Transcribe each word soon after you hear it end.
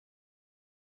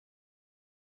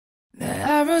The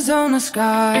Arizona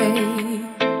sky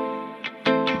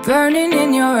burning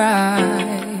in your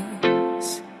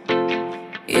eyes.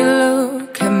 You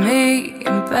look at me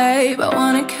and babe, I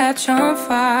wanna catch on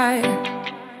fire.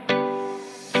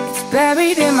 It's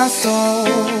buried in my soul,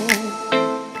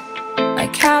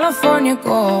 like California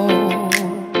gold.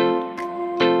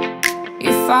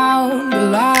 You found a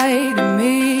light in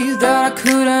me that I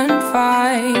couldn't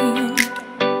find.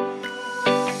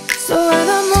 So when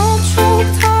I'm all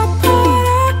choked up but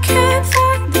I can't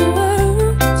find the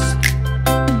words,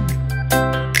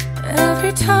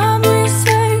 every time we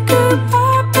say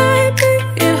goodbye, baby,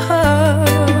 it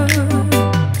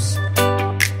hurts.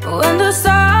 When the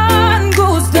sun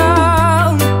goes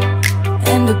down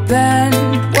and the band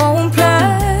won't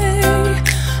play,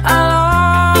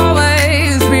 I'll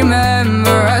always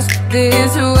remember us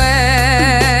this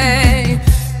way.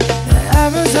 The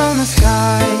Arizona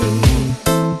sky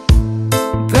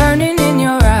burning in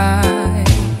your eyes.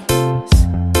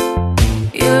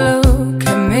 You look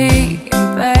at me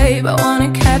and babe, I wanna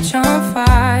catch on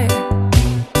fire.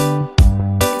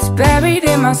 It's buried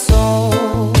in my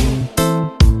soul,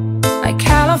 like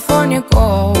California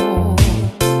gold.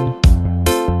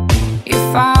 You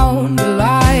found a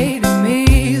light in me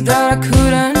that I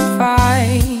couldn't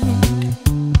find.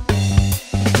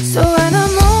 So when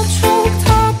I'm all choked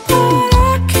up but I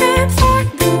can't find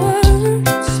the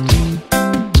words,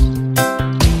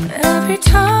 every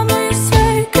time we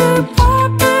say goodbye,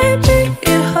 baby,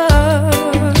 it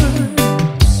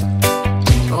hurts.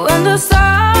 When the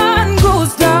sun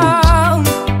goes down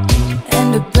and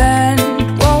the band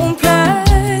won't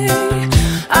play,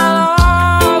 I'll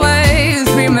always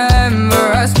remember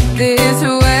us this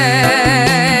way.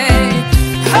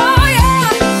 Oh yeah,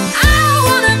 I don't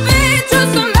wanna be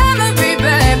just a memory,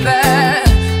 baby.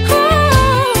 Ooh,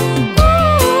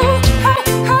 ooh, oh,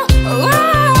 oh, oh,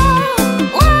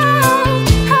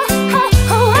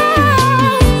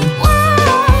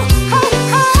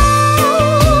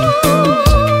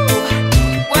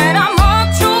 when I'm all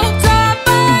choked up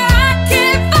but I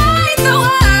can't find the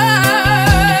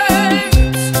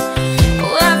words,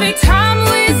 every time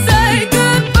we say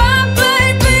goodbye,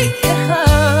 baby, it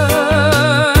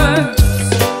hurts.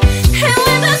 And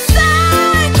when the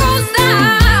sun goes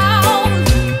down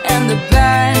and the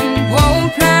band won't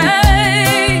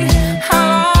play,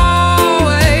 I'll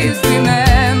always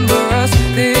remember us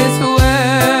this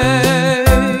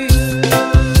way.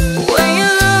 When you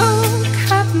look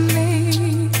at me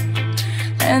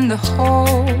and the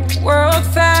whole world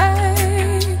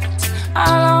fades,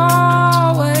 I'll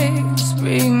always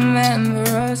remember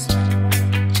us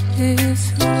this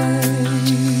way.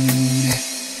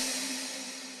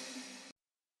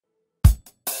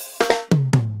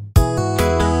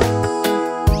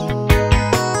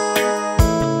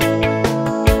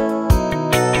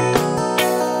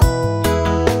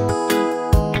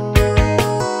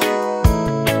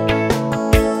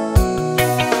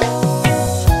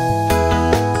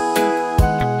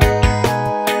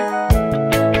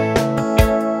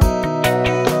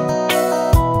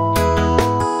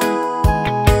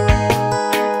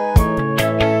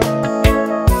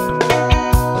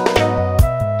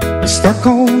 Stuck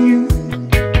on you,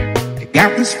 I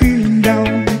got this feeling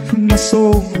down deep in my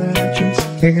soul that I just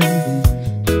can't lose.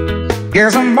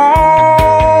 Guess I'm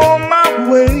on my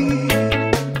way.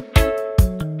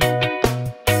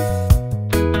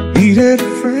 Needed a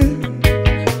friend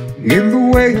in the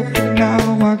way of it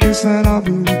now. I guess that I'll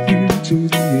be with you to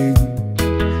the end.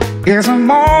 Guess I'm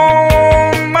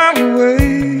on my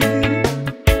way.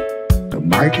 I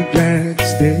might be glad to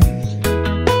stay.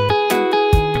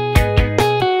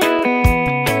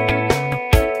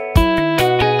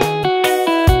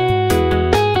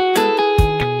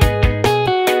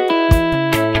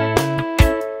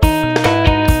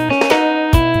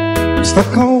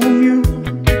 Stuck on you,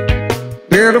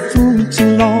 been a fool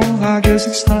too long. I guess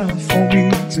it's time for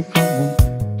me to come home.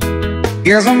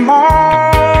 Guess I'm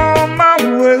on my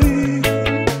way.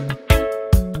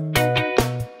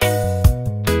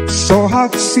 So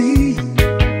hard to see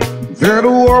that a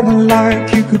woman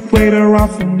like you could wait around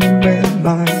for a man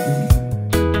like me.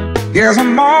 Guess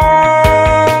I'm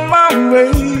on my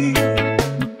way.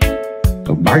 I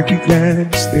might be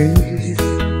glad to stay.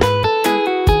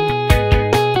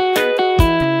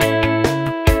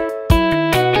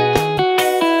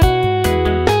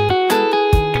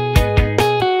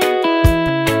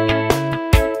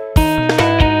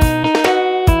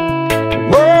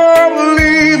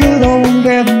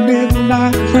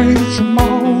 Midnight train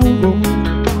tomorrow,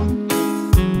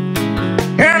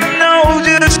 and I know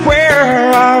just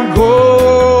where I'm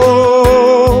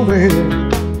going.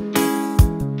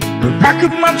 Pack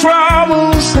up my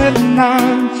troubles and I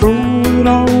throw it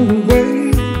all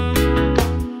away.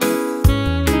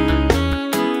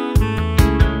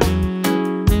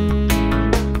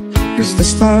 Cause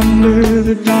this time with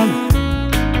a dollar,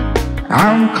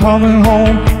 I'm coming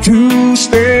home to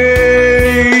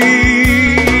stay.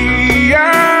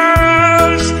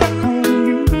 I'm stuck on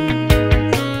you.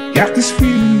 Got this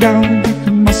feeling down deep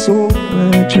in my soul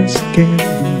I just can't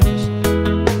lose.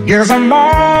 Yes, I'm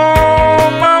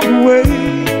on my way.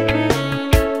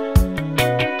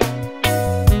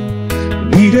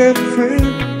 Need a friend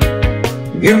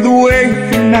in the way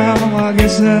for now. I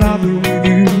guess that I'll be with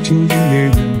you till the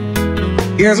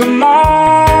end. Yes, I'm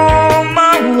on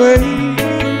my way.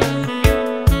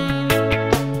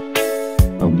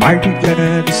 I might be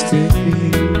glad to stay.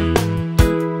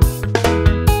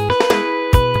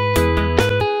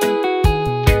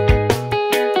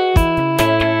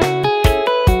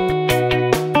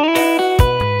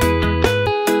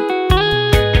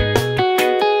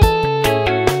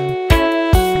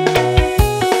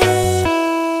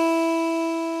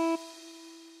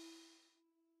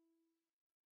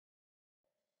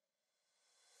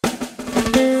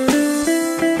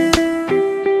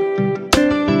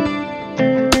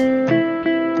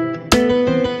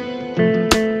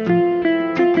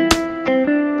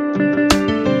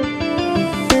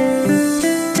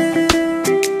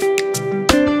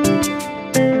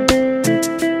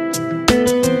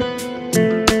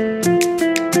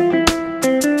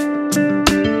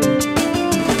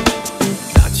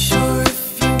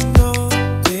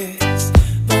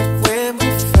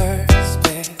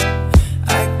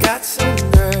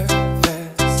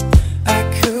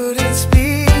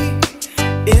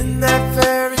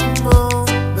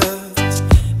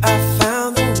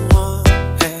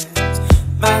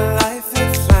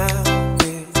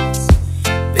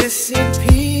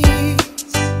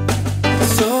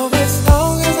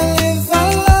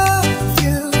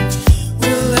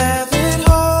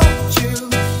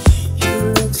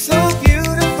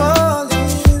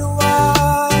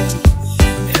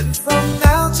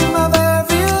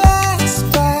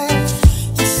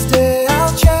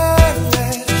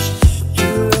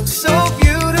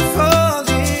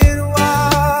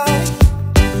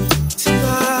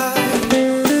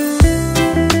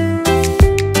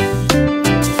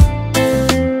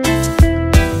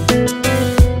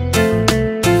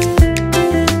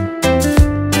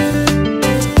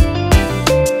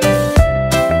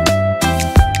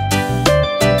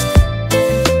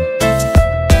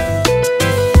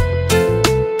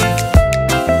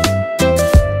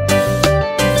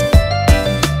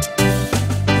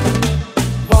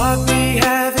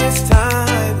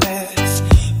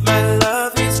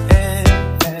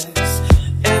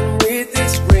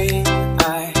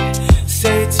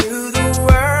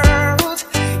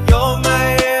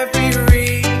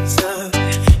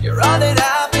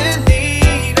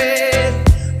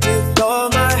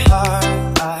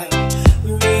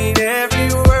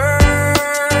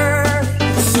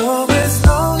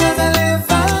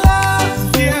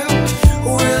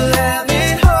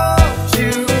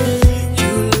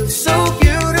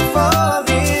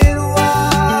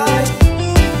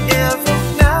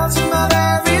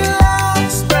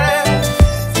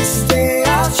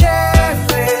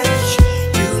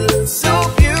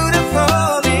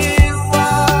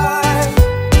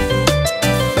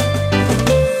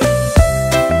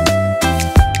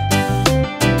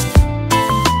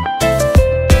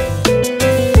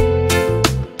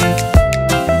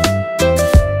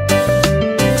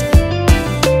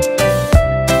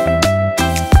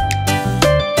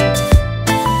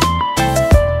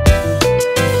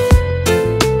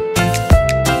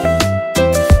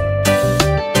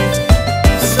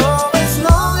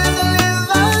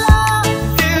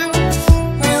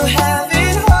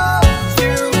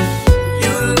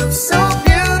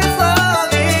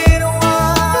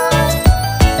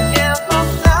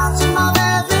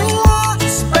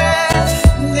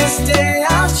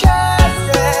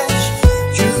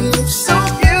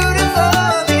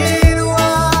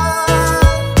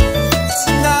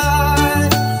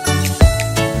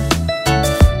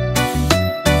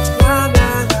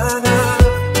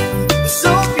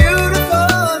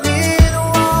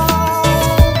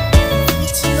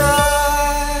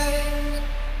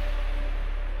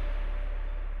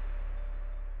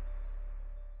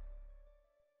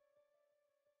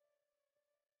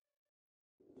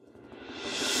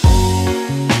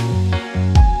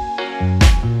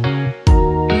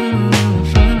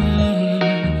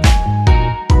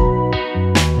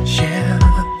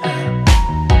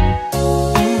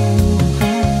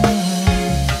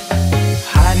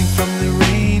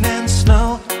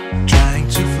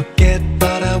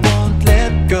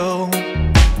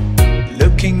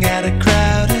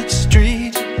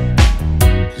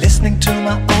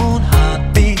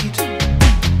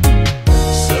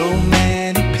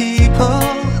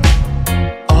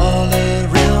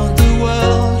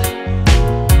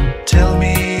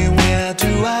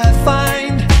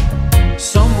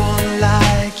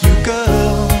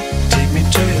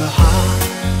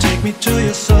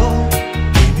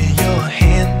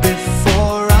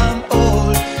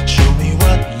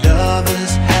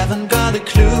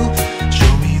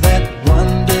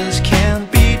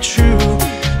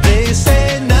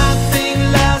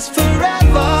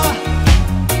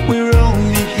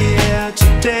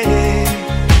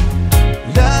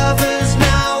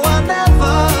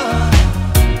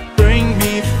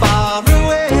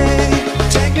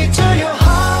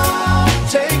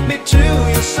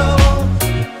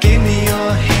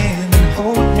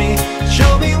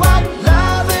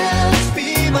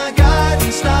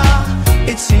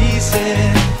 it's easy.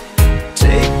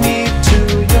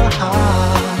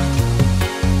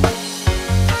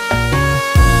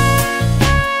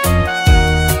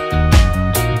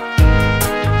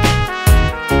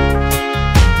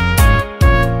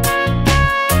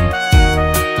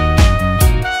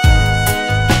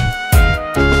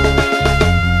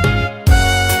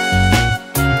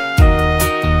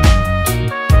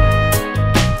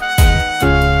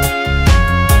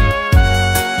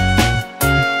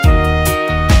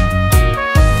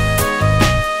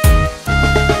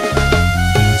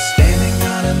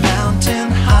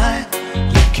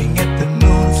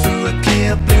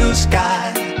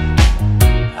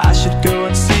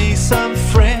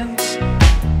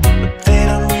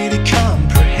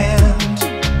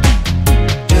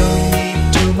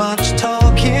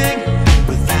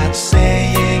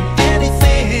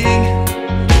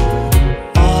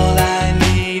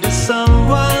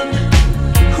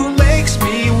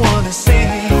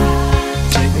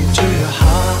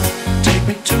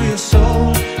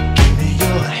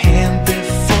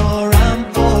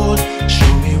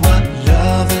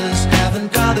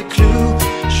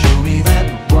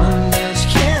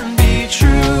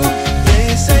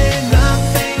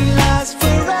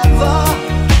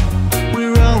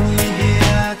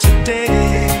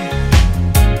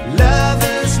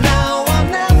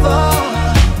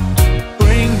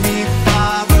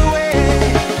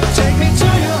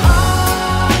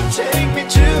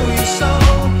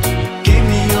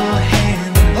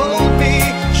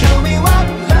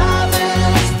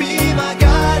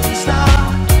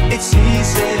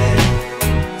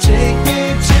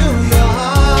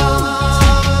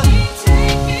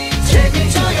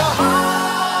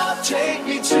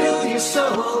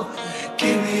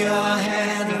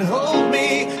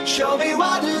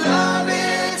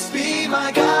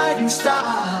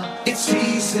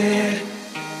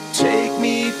 Take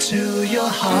me to your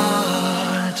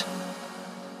heart.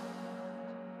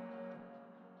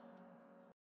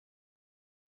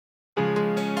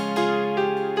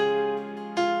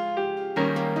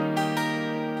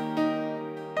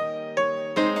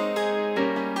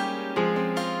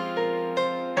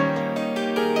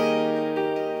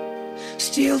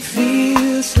 Still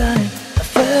feels like the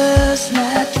first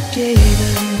night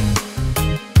together.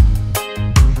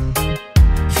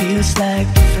 Feels like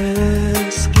the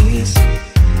first kiss.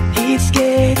 It's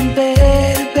getting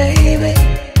better, baby.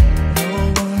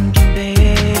 No one can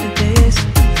better this.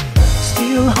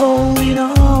 Still holding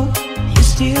on, you're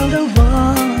still the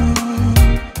one.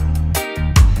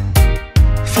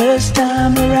 First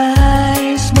time our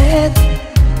eyes met,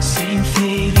 same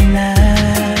feeling I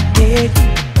get.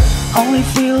 Only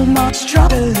feel much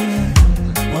stronger,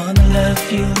 wanna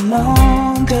love you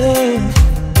longer.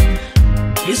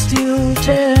 You still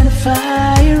turn the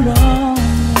fire on.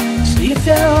 So if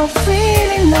you're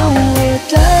feeling lonely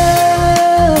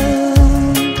down,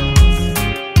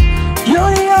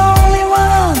 you're the only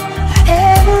one I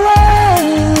ever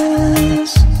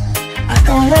was. I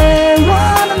only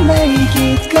wanna make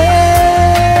it good.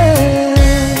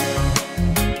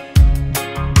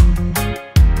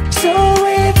 So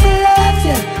if I love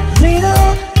you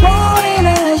little more than I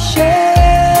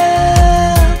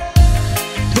share,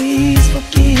 please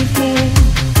forgive me.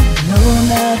 No,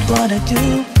 not what I do.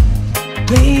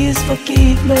 Please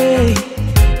forgive me.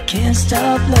 Can't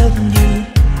stop loving you.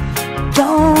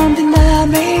 Don't deny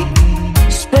me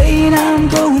this pain I'm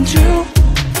going through.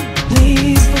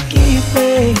 Please forgive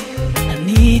me. I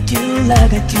need you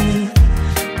like I do.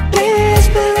 Please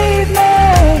believe me.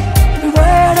 The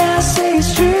word I say is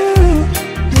true.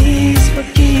 Please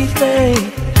forgive me.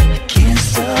 I can't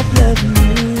stop loving you.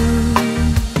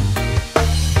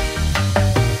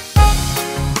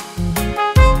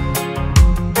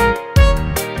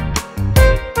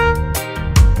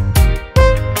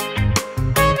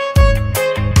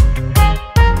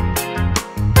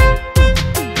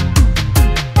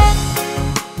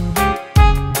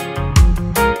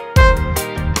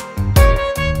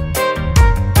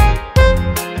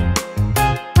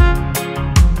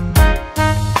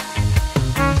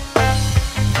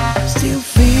 Still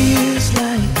feels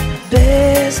like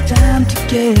best time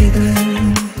together.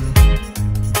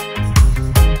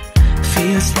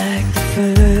 Feels like the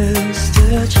first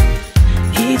touch.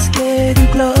 It's getting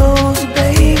closer,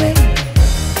 baby.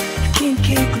 I can't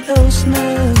get close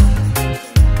now.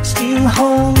 Still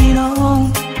holding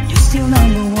on. You're still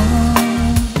number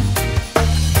one.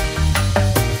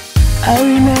 I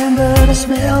remember the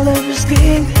smell of your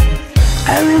skin.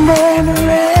 I remember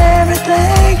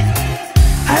everything.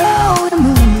 I know the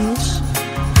moves.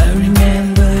 I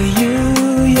remember you,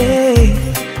 yeah.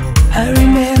 I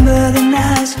remember the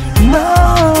nights. No,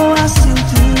 I still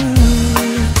do.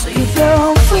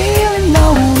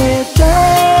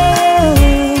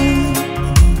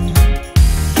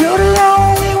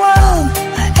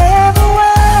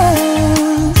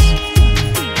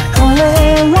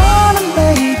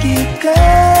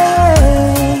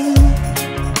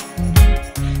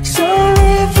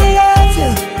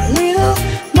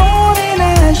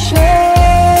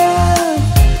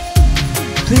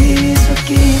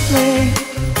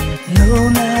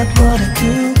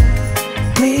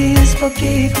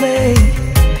 forgive me.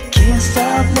 Can't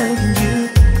stop loving you.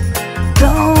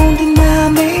 Don't deny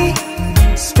me.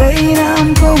 This pain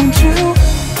I'm going through.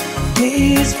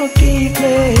 Please forgive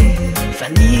me if I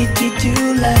need you to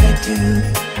like I do.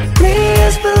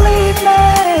 Please believe me,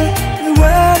 the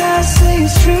word I say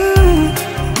is true.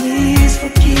 Please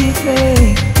forgive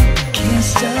me. Can't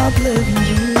stop loving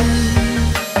you.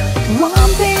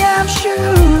 One thing I'm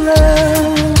sure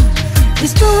of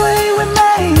is the way we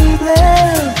made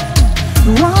love.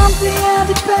 One thing I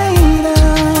debate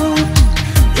on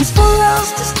is for us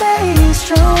to stay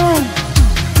strong.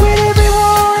 With every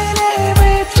war and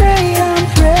every tray I'm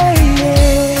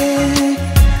praying.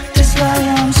 That's why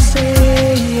I'm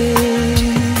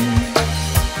saying,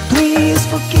 please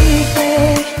forgive me.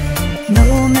 No,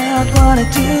 not what I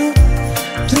do.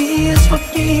 Please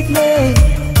forgive me.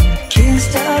 Can't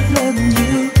stop loving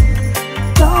you.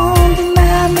 Don't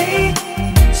deny me.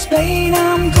 This pain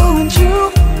I'm going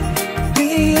through.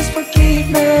 Please forgive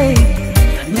me.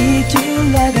 I need you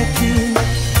like I do.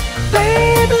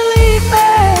 Baby, believe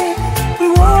me, the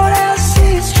word I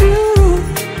say is true.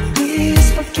 Please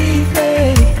forgive me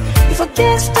if I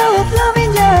can't stop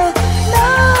loving you. No,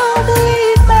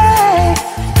 believe me.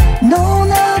 No,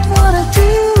 not what I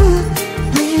do.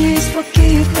 Please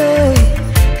forgive me.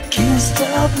 Can't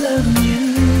stop loving you.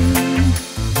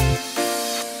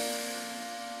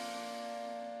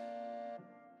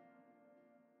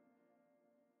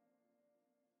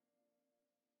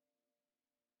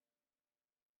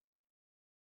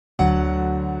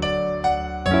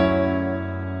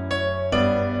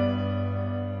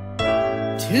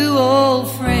 Two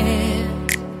old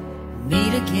friends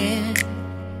meet again,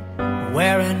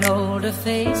 wearing older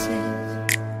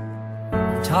faces,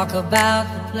 talk about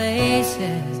the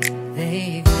places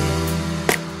they've been.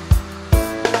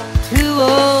 Two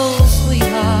old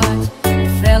sweethearts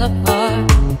fell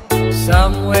apart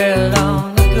somewhere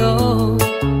long ago.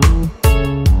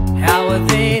 How were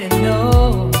they to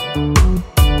know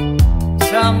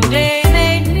someday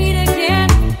they'd meet again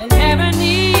and have a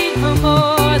need for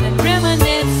more than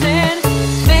reminiscing?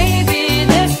 Maybe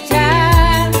this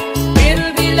time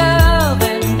it'll be love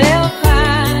and they'll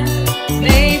find.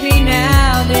 Maybe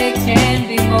now they can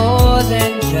be more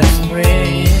than just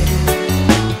friends.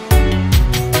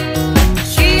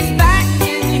 She's back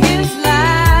in his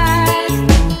life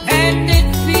and it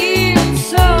feels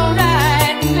so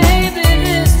right. Maybe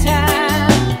this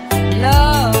time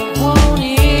love won't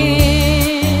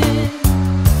end.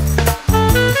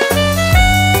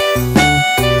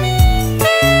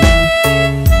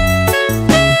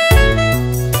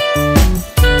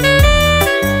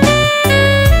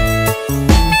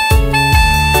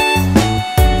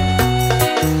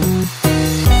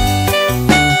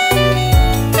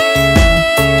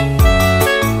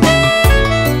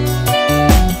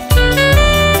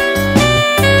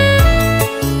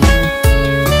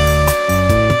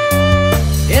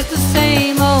 It's the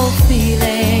same old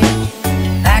feeling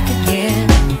back again.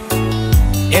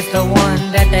 It's the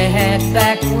one that they had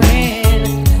back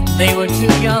when they were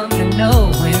too young to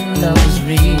know when love was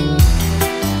real.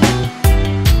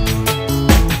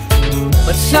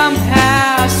 But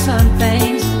somehow some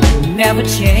things never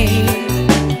change,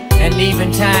 and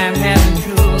even time hasn't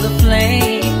cooled the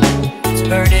flame. It's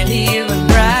burning even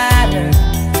brighter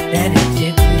than it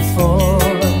did before.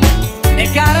 They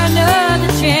got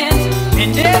another chance,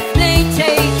 and if they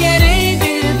take it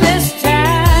easy this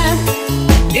time,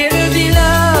 it'll be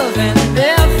love and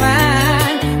they'll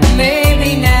find.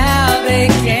 Maybe now they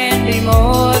can be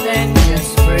more than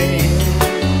just friends.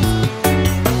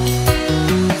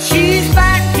 She's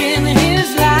back in his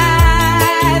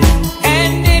life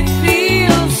and it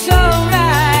feels so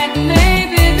right.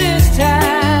 Maybe this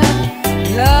time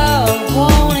love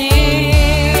won't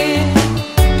end.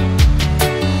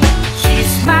 She's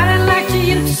smiling like she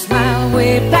used to smile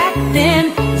way back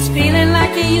then. It's feeling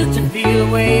like he used to feel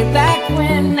way back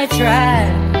when they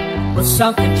tried. But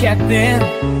something kept them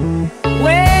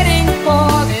waiting for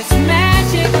this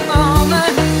magic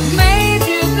moment.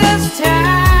 Maybe this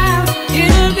time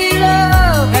it'll be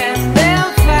love and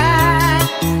they'll find.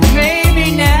 Maybe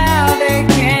now they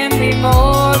can be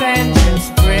more than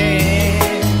just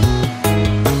friends.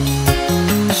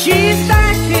 She's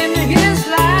back in his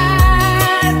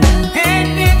life and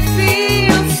it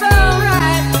feels so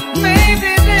right.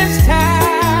 Maybe this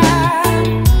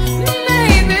time,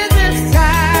 maybe this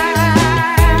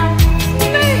time,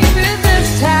 maybe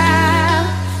this time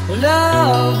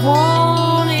love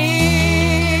won't end.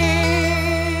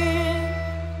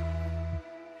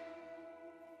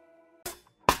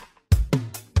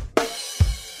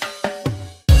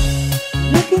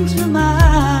 Look into my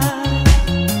eyes,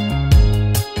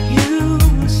 you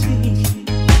will see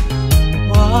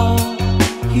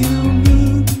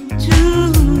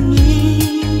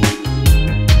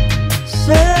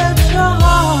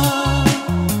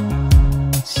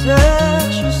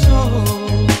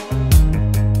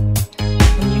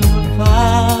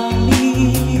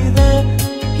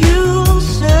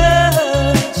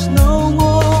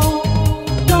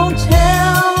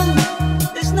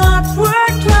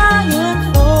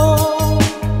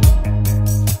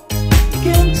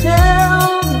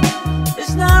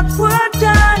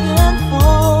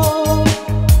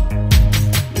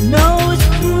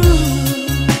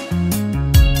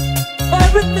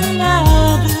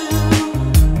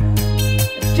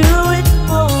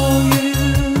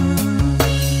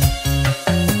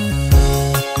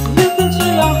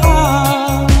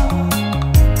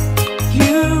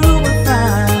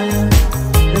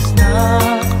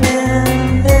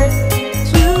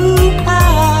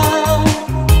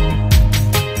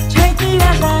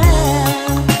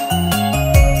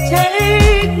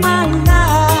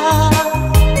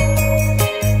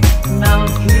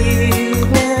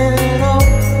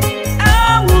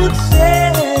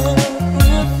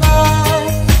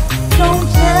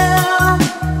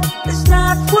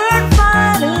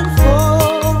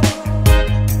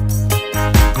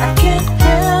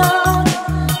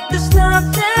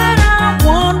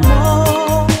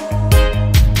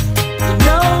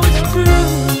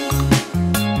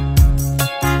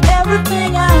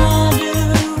everything I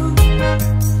do,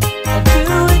 I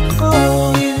do it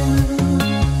for you.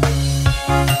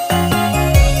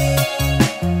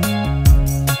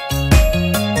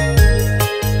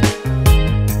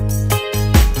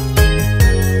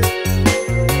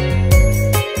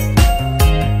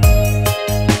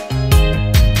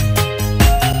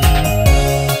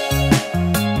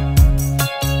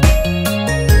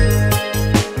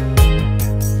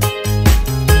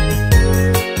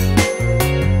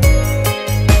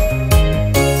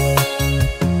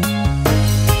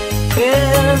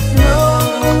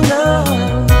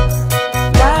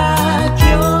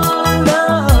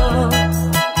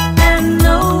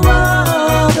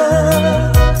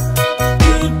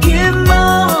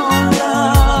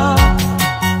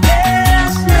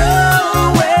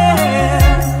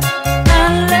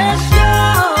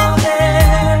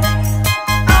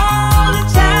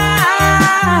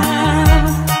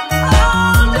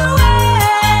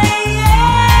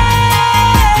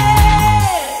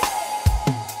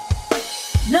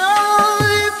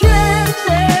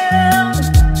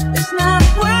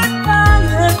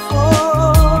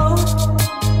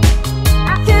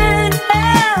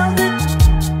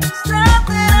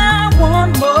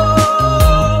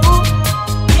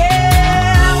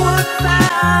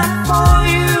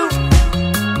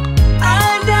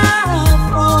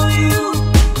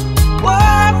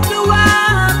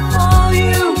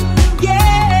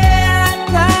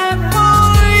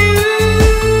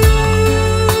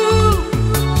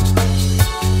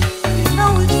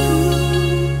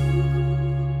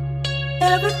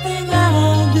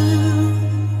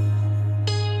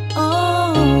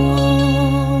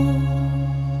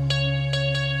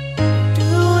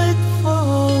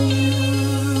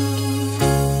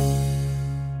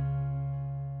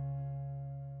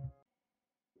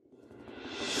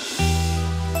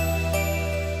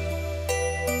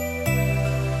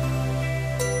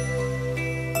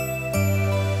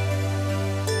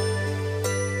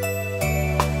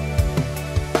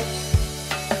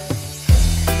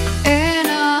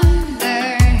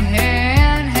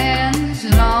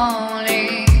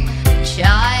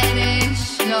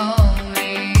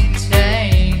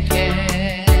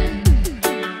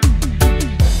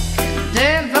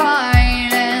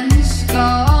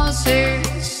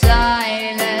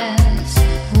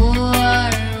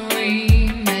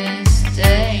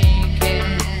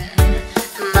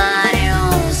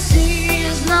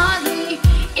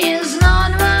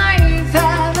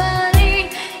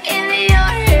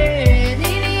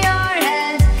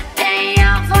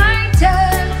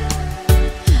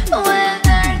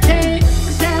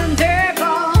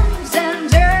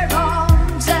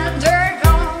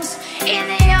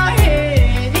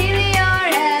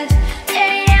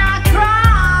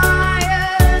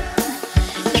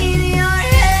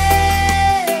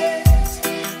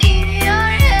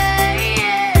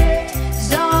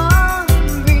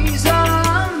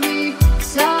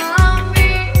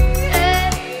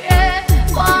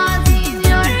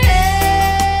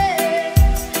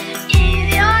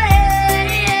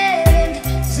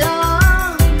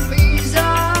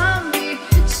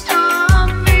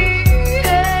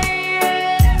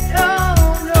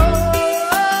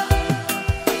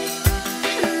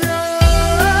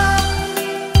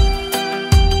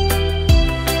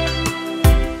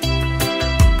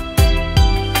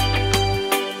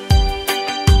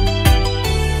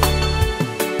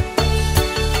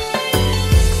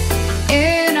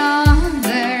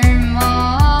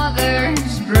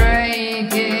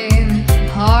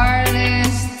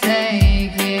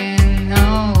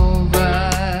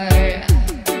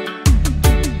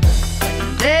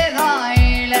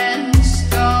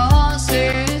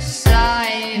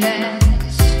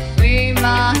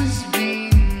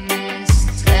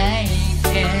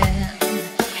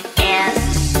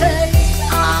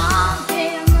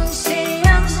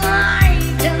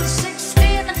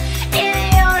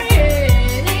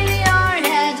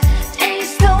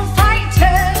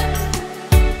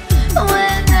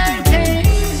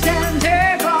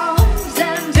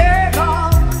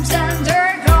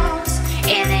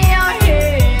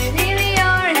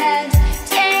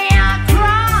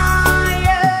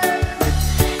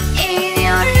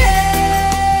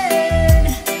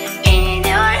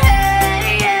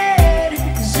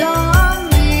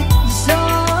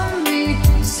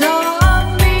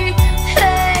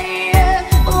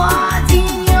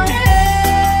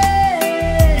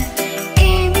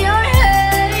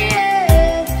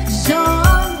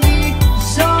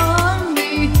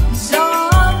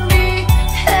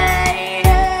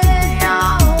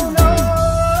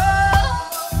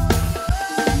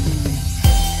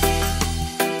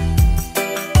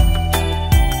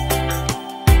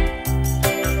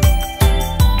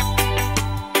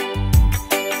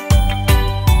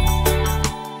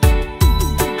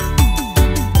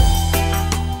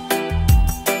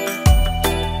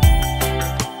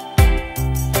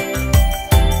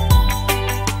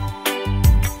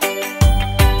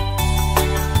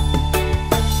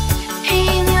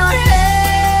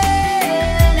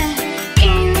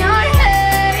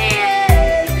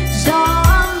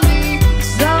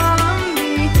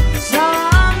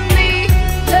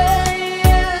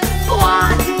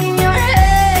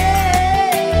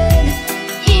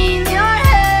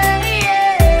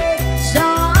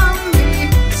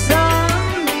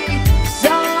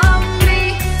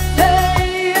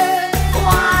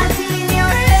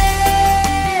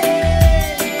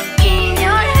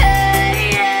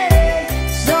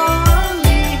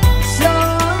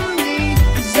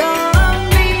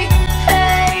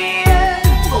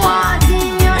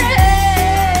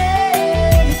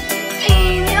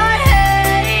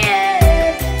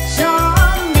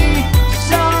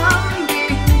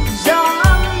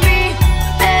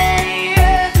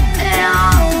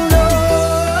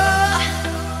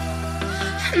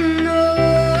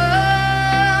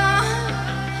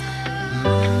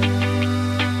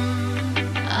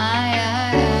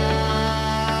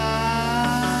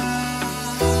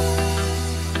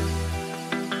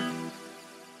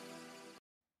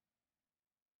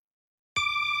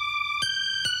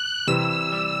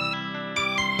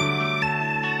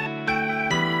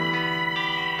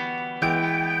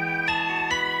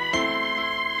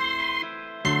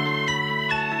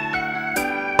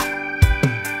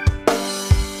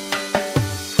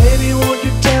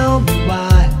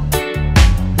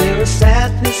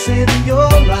 in your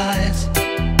eyes.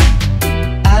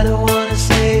 I don't wanna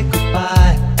say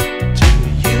goodbye to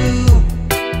you.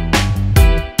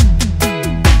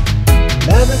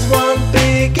 Love is one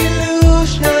big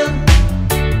illusion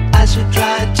I should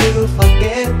try to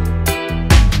forget,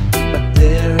 but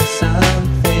there is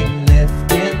something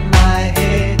left in my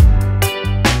head.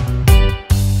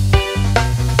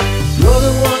 You're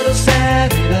the one who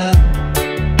set it up,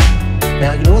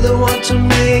 now you're the one to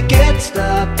make it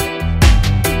stop.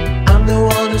 I'm the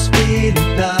one who's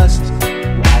feeling lost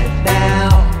right now.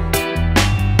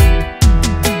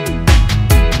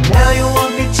 Now you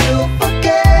want me to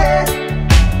forget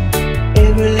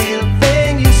every little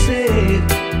thing you said,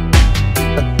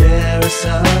 but there is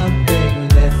something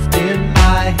left in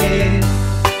my head.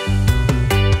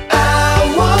 I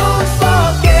won't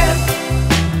forget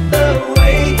the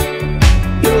way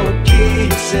you're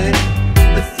kissing,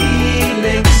 the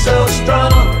feeling so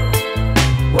strong,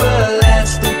 we're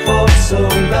lasting for so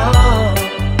long.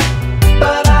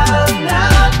 But I'm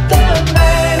not the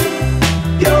man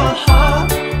your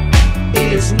heart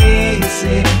is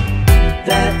missing.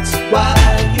 That's why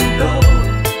you go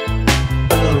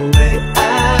away, I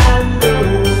know.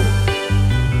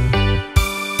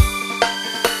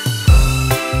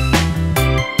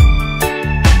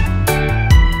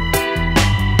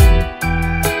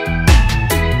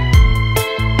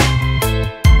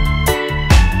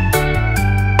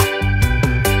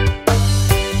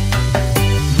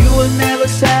 You were never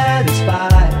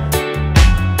satisfied,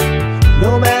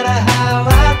 no matter how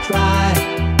I try.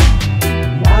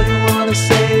 Now you wanna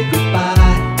say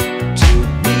goodbye to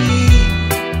me.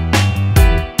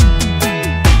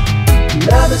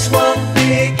 Love is one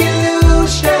big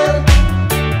illusion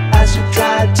I should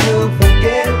try to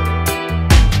forget,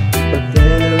 but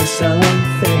there is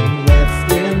something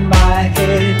left in my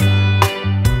head.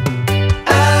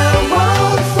 I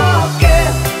won't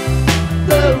forget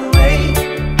the way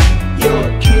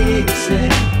you're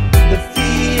kissing, the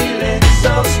feeling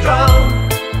so strong,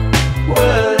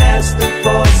 we're lasting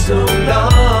for so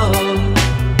long.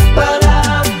 But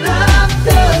I'm not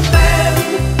the man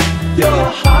your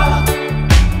heart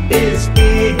is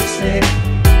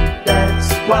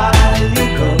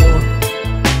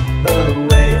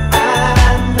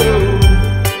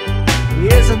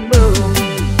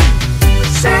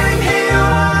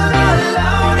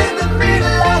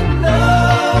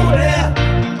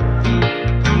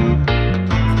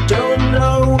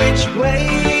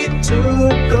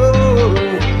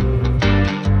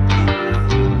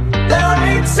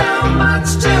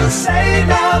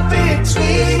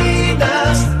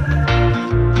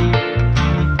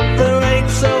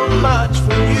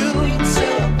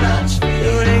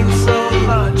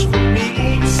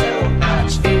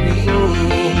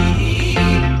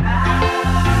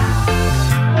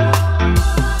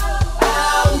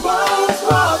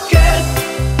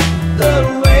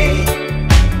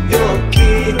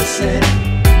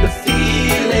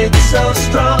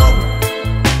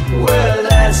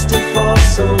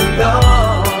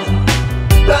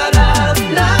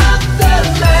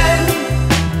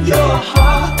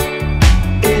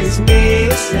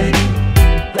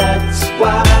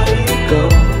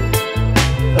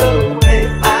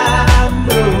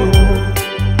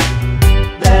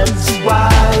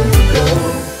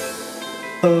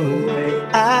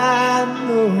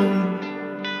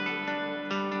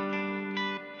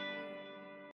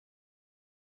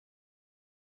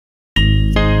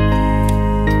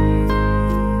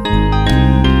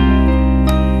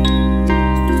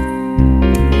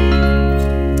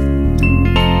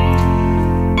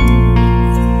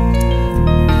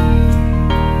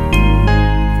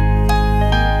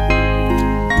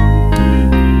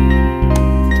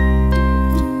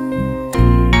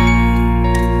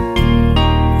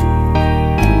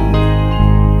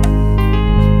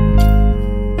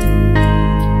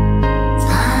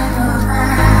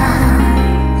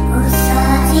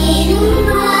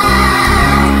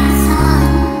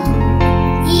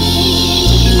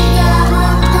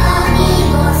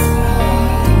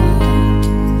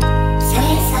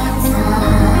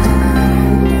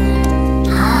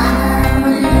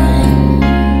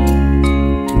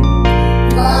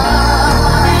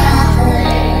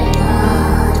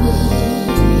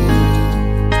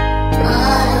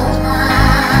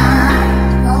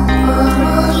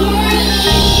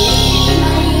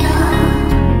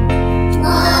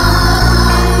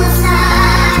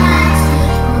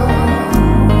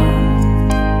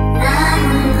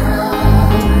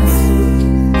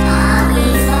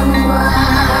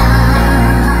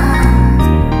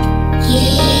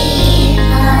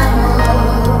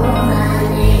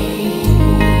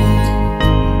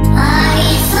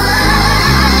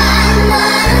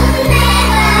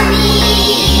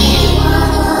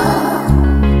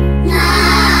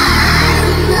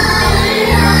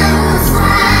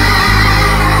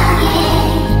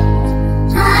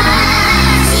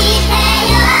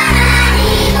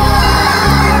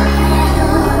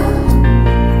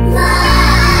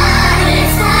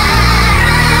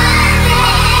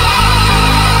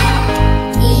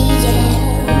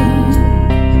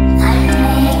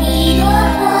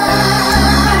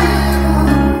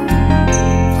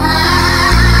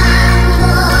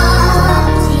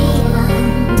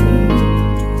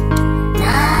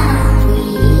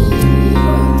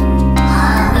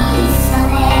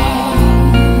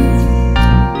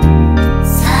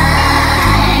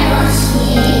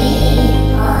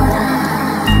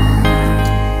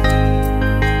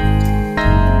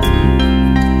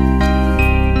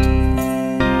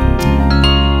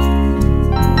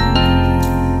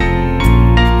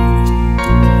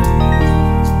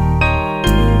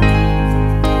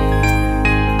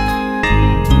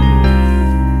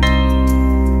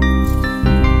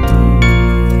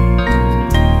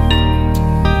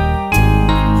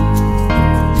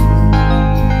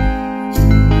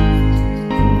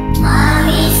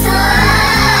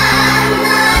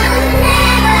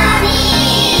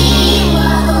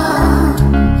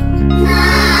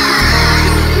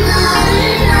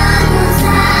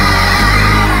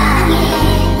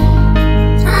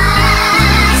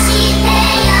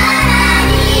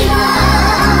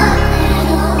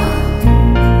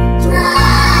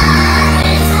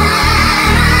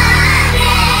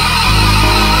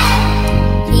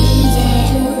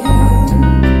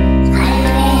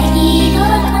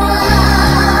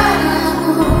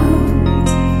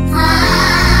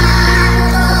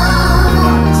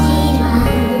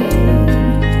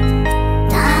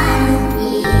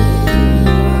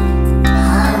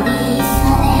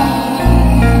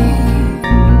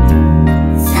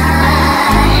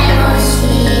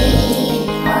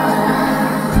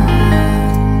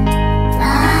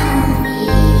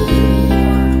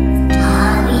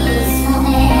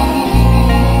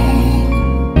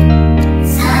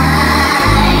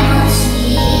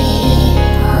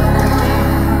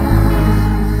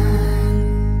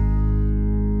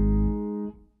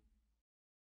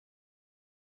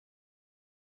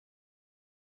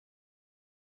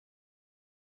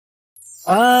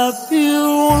I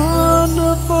feel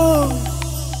wonderful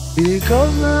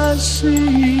because I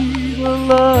see the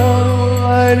love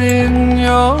right in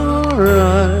your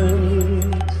eyes,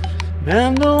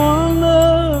 and the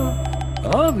wonder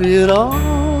of it all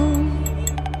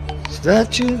is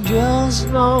that you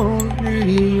just don't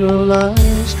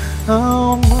realize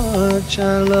how much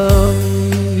I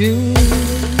love you.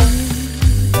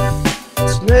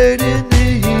 It's late in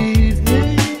the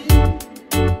evening,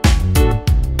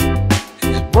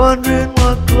 wondering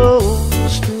what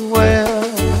clothes to wear.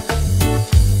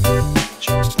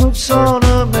 She puts on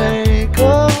her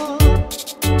makeup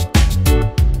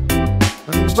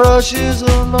and brushes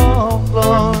her long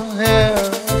blonde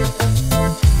hair,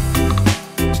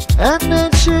 and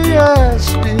then she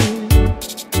asks me,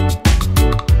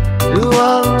 do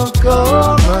I look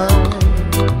alright?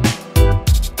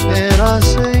 And I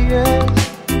say yes,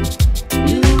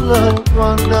 you look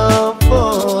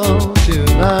wonderful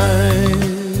tonight.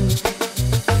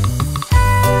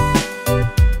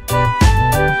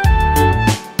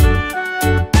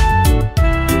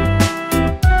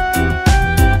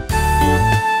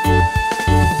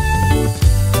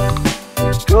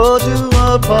 Go to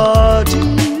a party,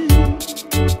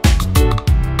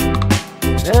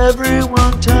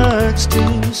 everyone turns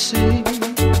to see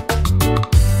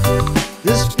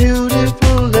this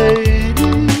beautiful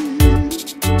lady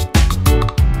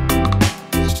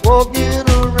is walking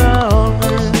around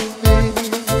with me.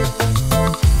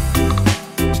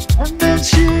 And then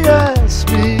she asks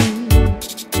me,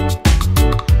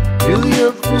 do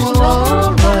you feel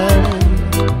alright?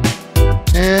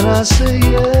 And I say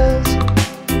yes,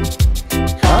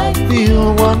 I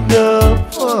feel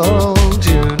wonderful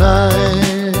tonight.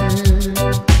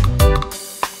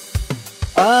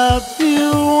 I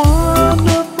feel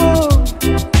wonderful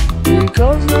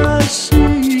because I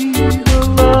see the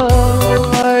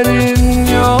love right in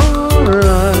your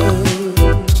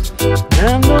eyes,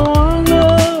 and the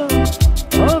wonder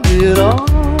of it all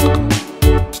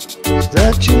is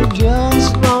that you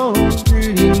just don't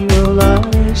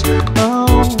realize how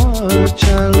much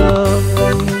I love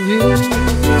you.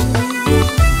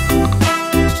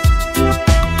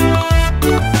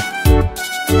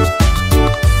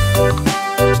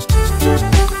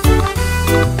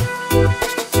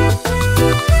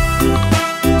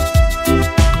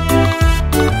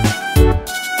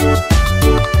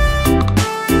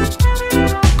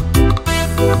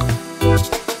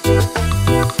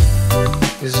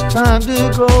 It's time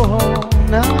to go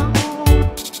home now,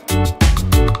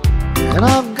 and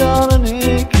I've got an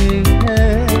aching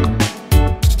head.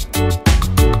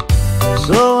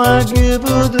 So I give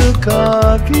her the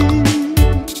car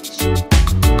keys,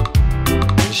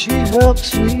 and she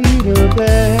helps me to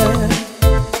bed.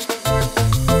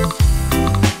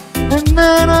 And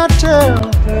then I tell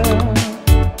her,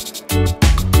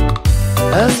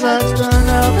 as I turn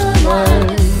out the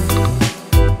light,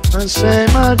 I say,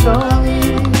 my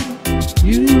darling,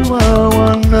 you are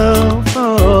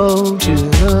wonderful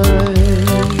tonight.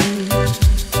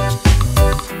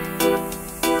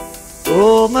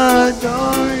 Oh, my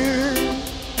darling,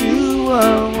 you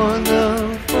are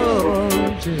wonderful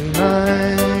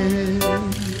tonight.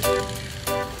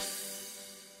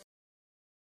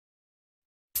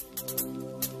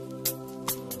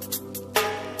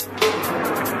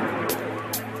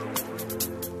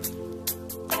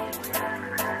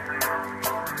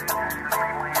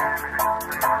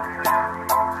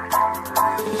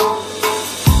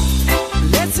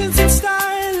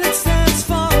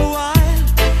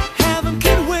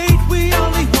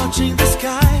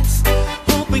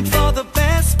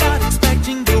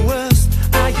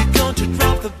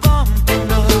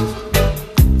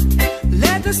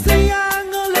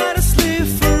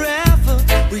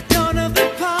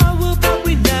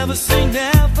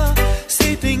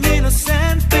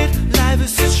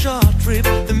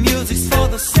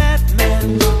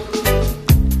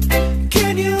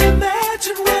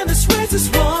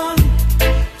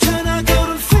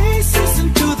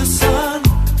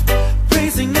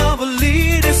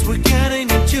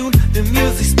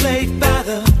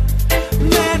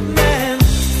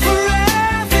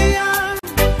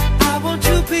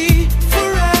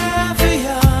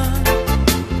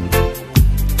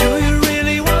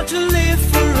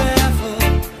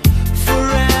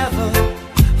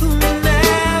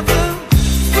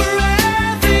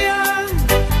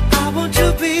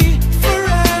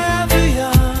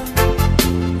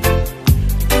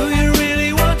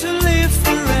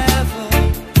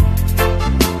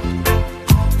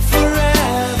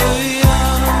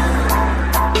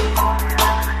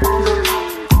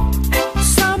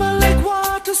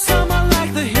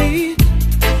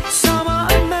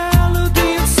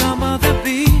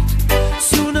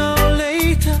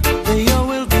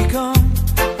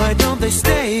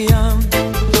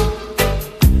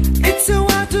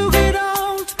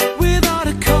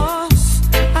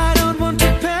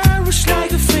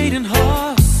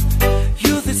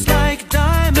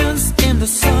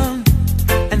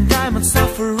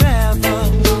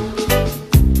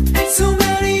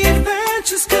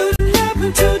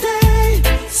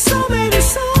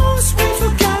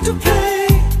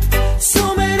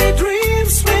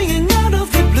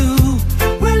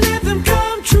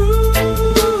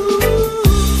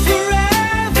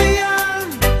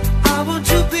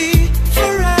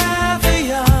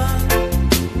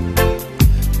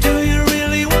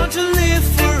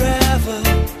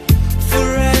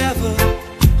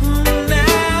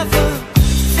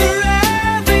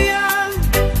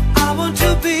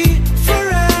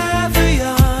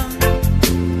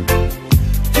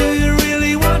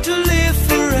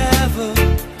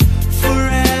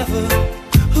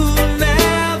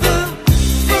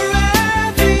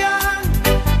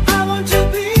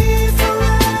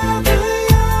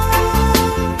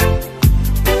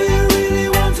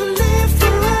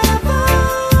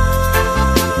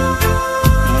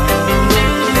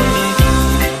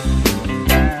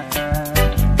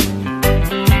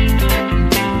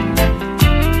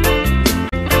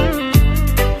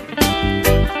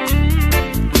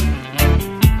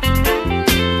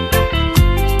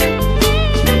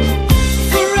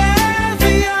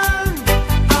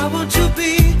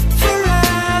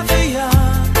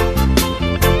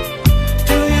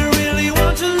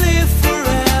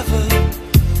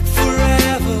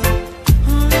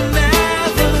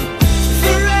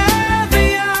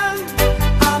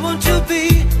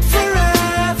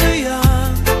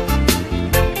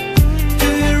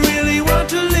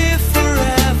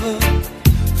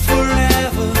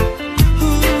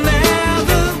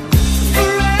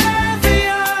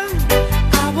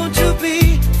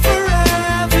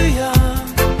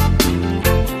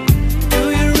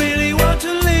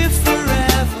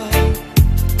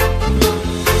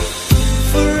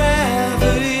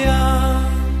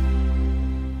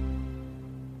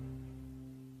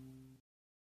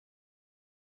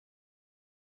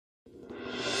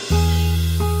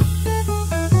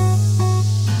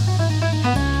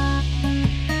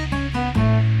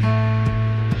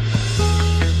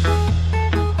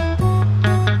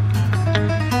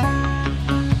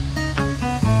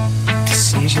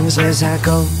 decisions as I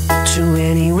go to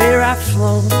anywhere I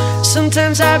flow.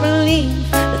 Sometimes I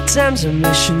believe, at times I'm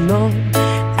missional.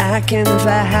 I can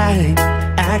fly high,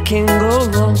 I can go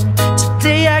low.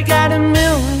 Today I got a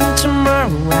million,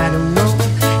 tomorrow I don't know.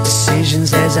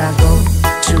 Decisions as I go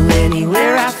to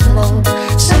anywhere I flow.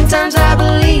 Sometimes I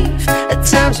believe, at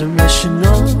times I'm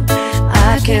missional.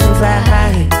 I can fly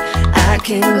high, I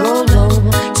can go low.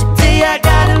 Today I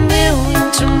got a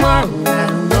million, tomorrow I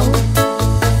don't know.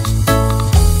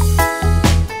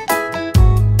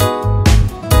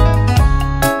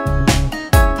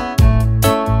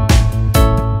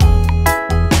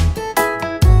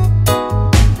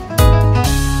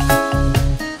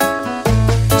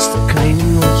 Stop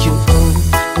claiming what you own,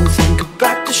 don't think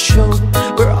about the show.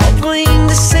 We're all playing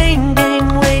the same game,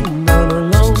 waiting all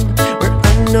alone. We're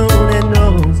unknown and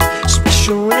old,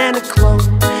 special and a clone.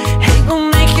 Hate will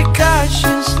make you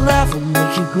cautious, love will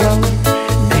make you grow.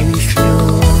 Make me feel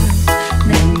warm,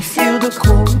 make me feel the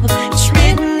cold. It's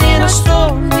written in our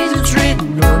stories, it's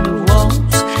written on the walls.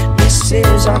 This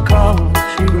is our call,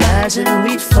 we rise and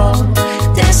we fall.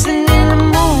 Dancing in the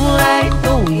moonlight,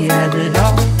 oh we have it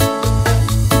all.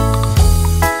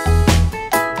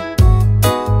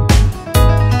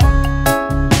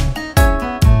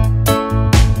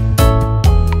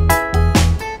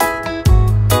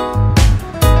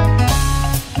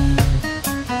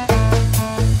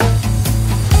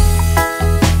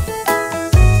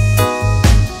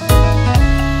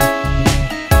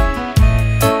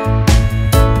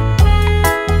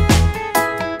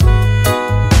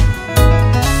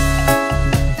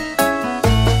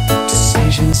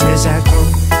 As I go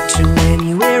to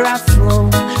anywhere I flow.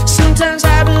 Sometimes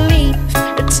I believe,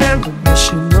 at times I'm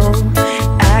missional.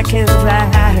 I can fly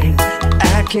high,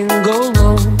 I can go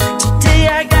low. Today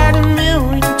I got a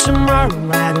million,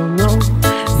 tomorrow I don't know.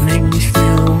 Make me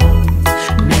feel warm,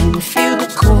 make me feel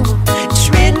the cold. It's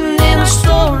written in our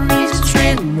stories, it's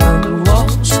written on the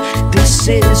walls. This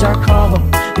is our call,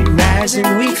 we rise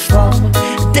and we fall.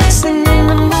 Dancing in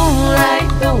the moonlight,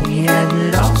 oh we have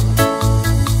it all.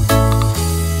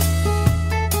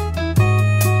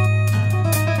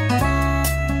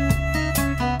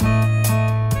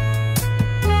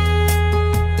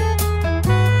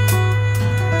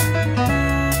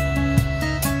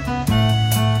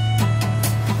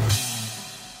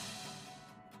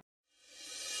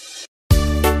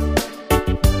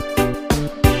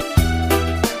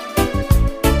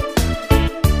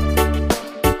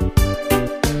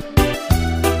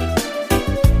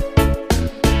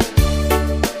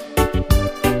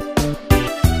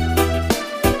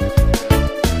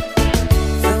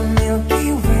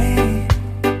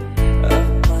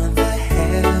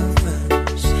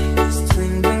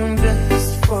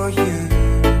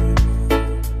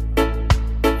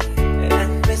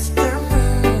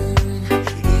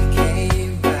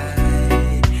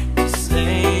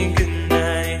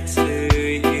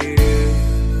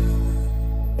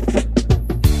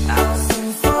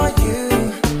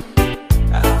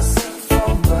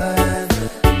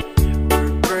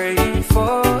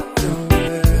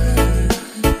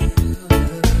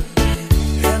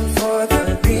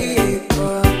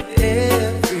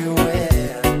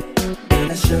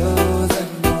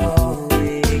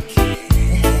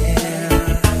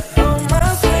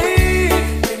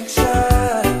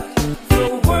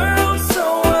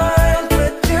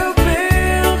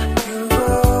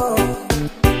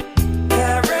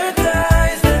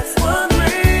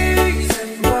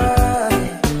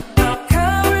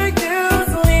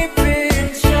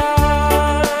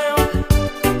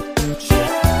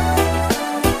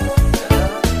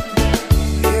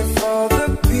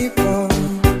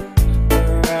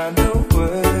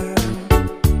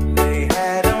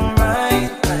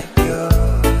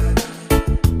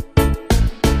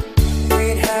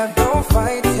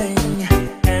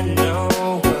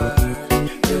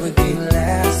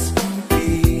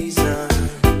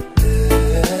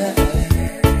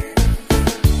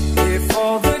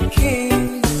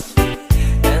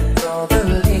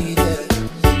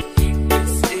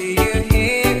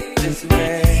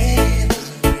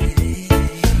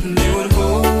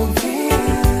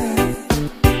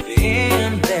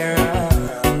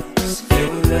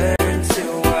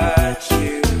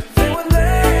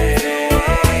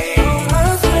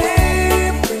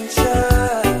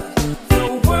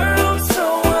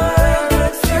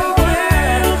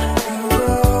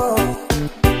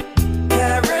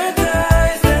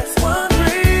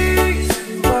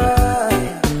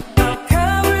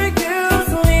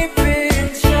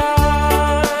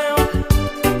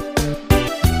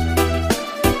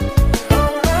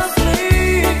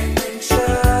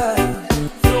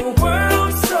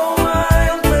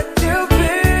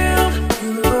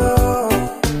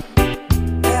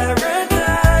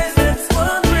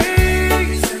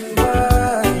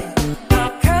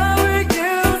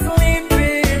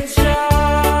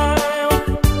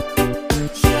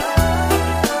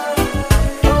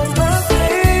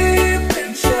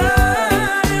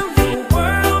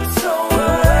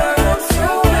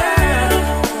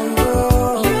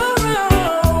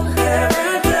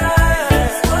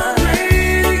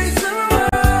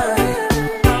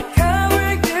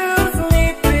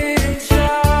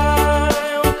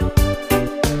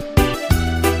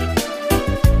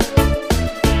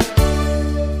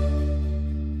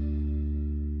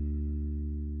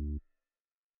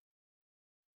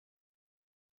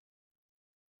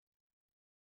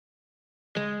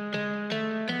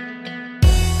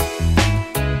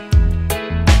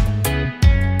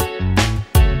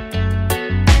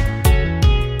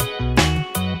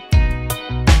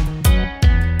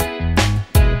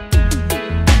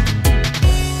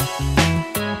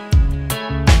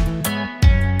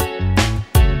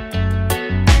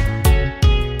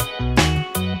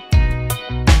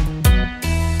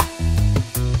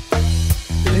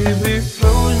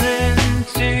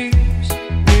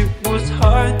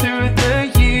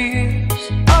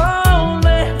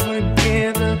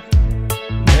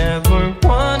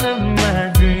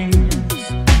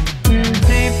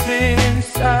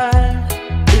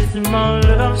 my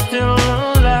love still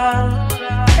alive?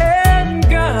 And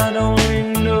God only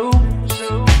knows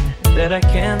that I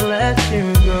can't let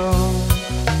you go.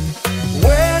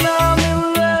 When I'm in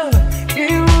love,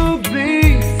 it will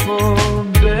be for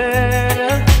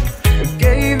better. I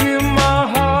gave you my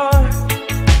heart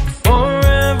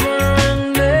forever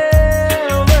and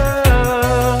ever.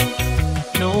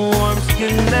 No arms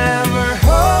can ever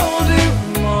hold you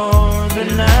more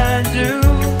than I do.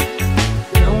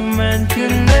 No man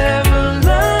can ever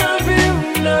love you,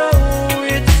 no,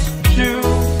 it's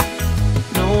true.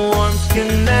 No arms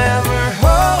can ever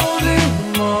hold you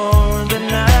more than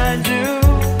I do.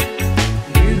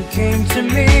 You came to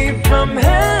me from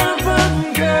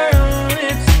heaven, girl,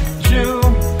 it's true.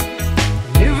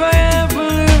 If I ever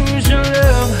lose your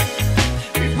love,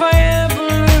 if I ever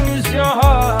lose your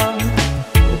heart,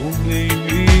 oh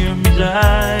baby, I'm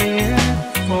dying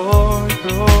for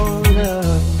your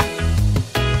love.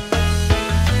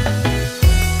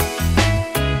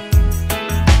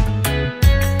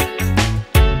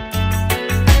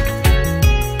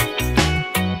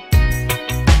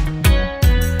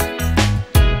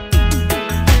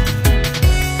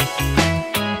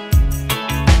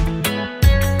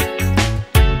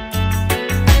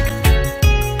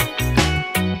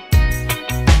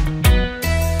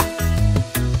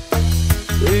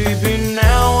 Baby,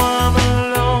 now I'm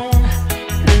alone,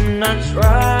 and I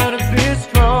try to be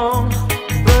strong,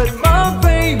 but my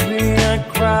baby, I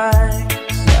cry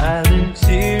silent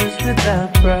tears without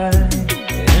pride,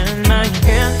 and I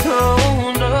can't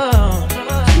hold on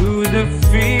to the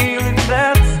feeling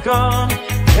that's gone,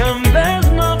 and there's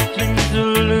nothing to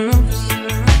lose,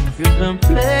 'cause I'm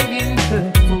playing the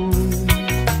fool.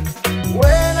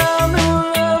 When I'm in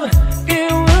love,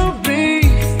 it will be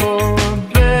for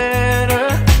better.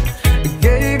 I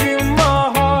gave you my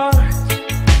heart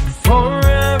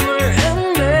forever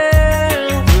and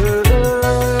ever.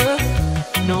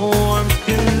 No arms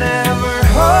can ever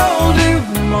hold you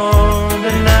more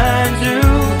than I do.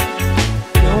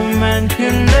 No man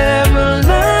can ever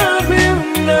love you,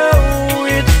 no,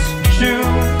 it's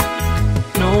true.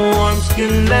 No arms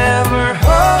can ever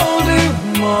hold you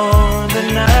more than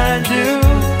I do.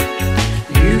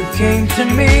 You came to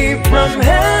me from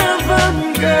heaven,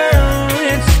 girl,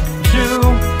 it's true.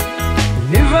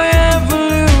 And if I ever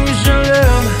lose your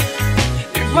love,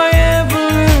 if I ever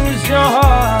lose your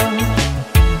heart,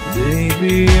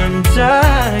 baby, I'm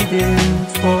dying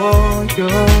for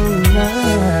your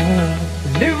love.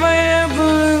 And if I ever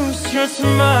lose your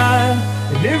smile,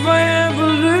 and if I ever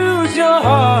lose your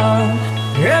heart,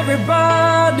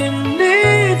 everybody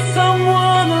needs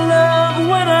someone to love.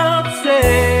 When I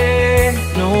say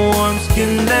no arms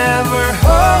can ever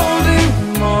hold you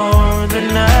more than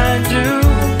I do.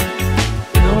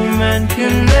 No man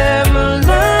can ever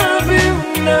love you,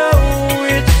 no,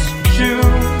 it's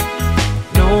true.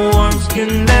 No arms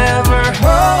can ever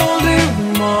hold you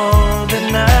more than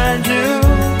I do.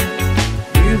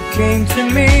 You came to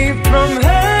me from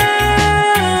heaven,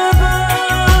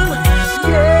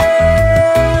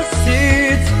 yes,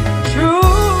 it's true.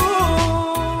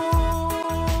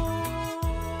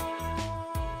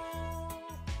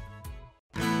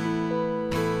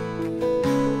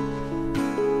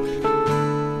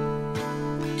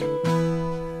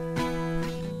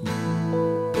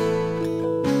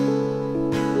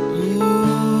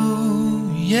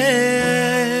 Ooh,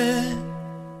 yeah.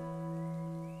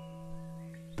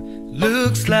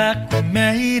 Looks like we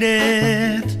made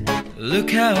it.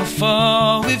 Look how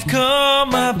far we've come,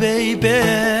 my baby.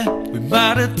 We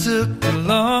might have took the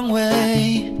long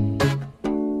way.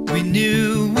 We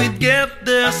knew we'd get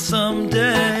there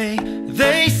someday.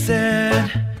 They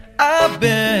said, I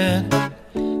bet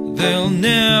they'll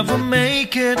never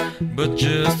make it, but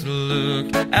just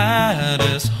look at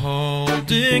us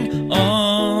holding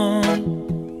on.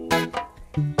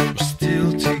 We're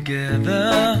still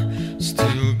together,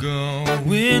 still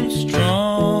going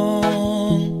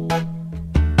strong.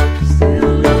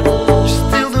 You're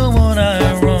still the one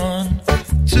I run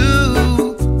to,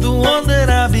 the one that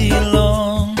I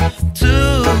belong to.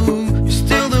 You're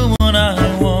still the one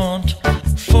I want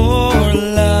for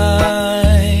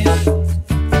life.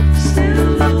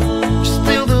 You're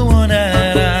still the one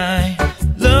that I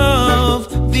love,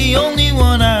 the only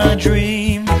one I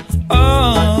dream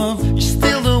of. You're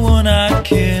still the one I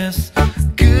kiss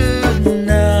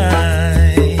goodnight.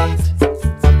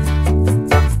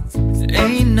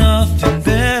 Ain't nothing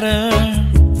better.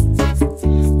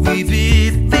 We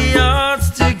beat the odds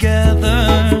together.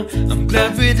 I'm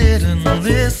glad we didn't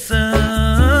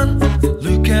listen.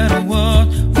 Look at what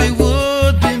we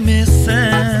would be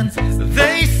missing.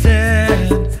 They said,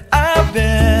 I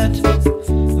bet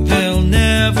they'll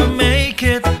never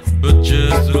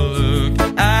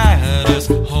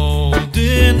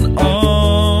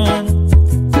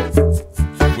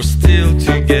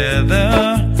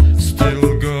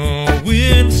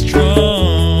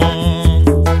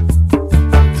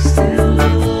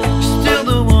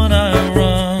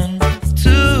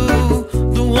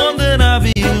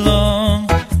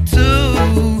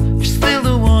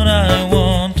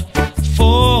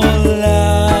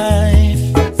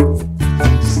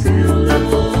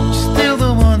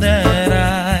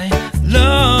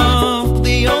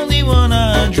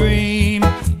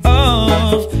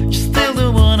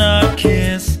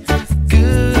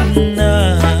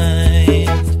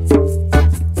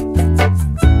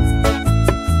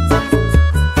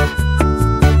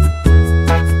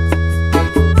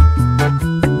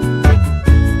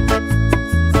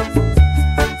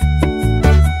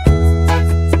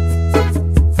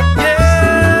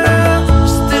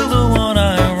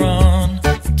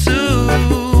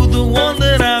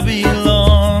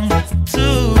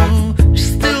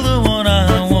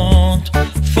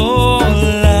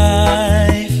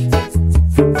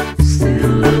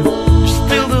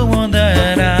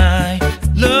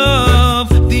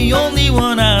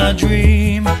one I dream.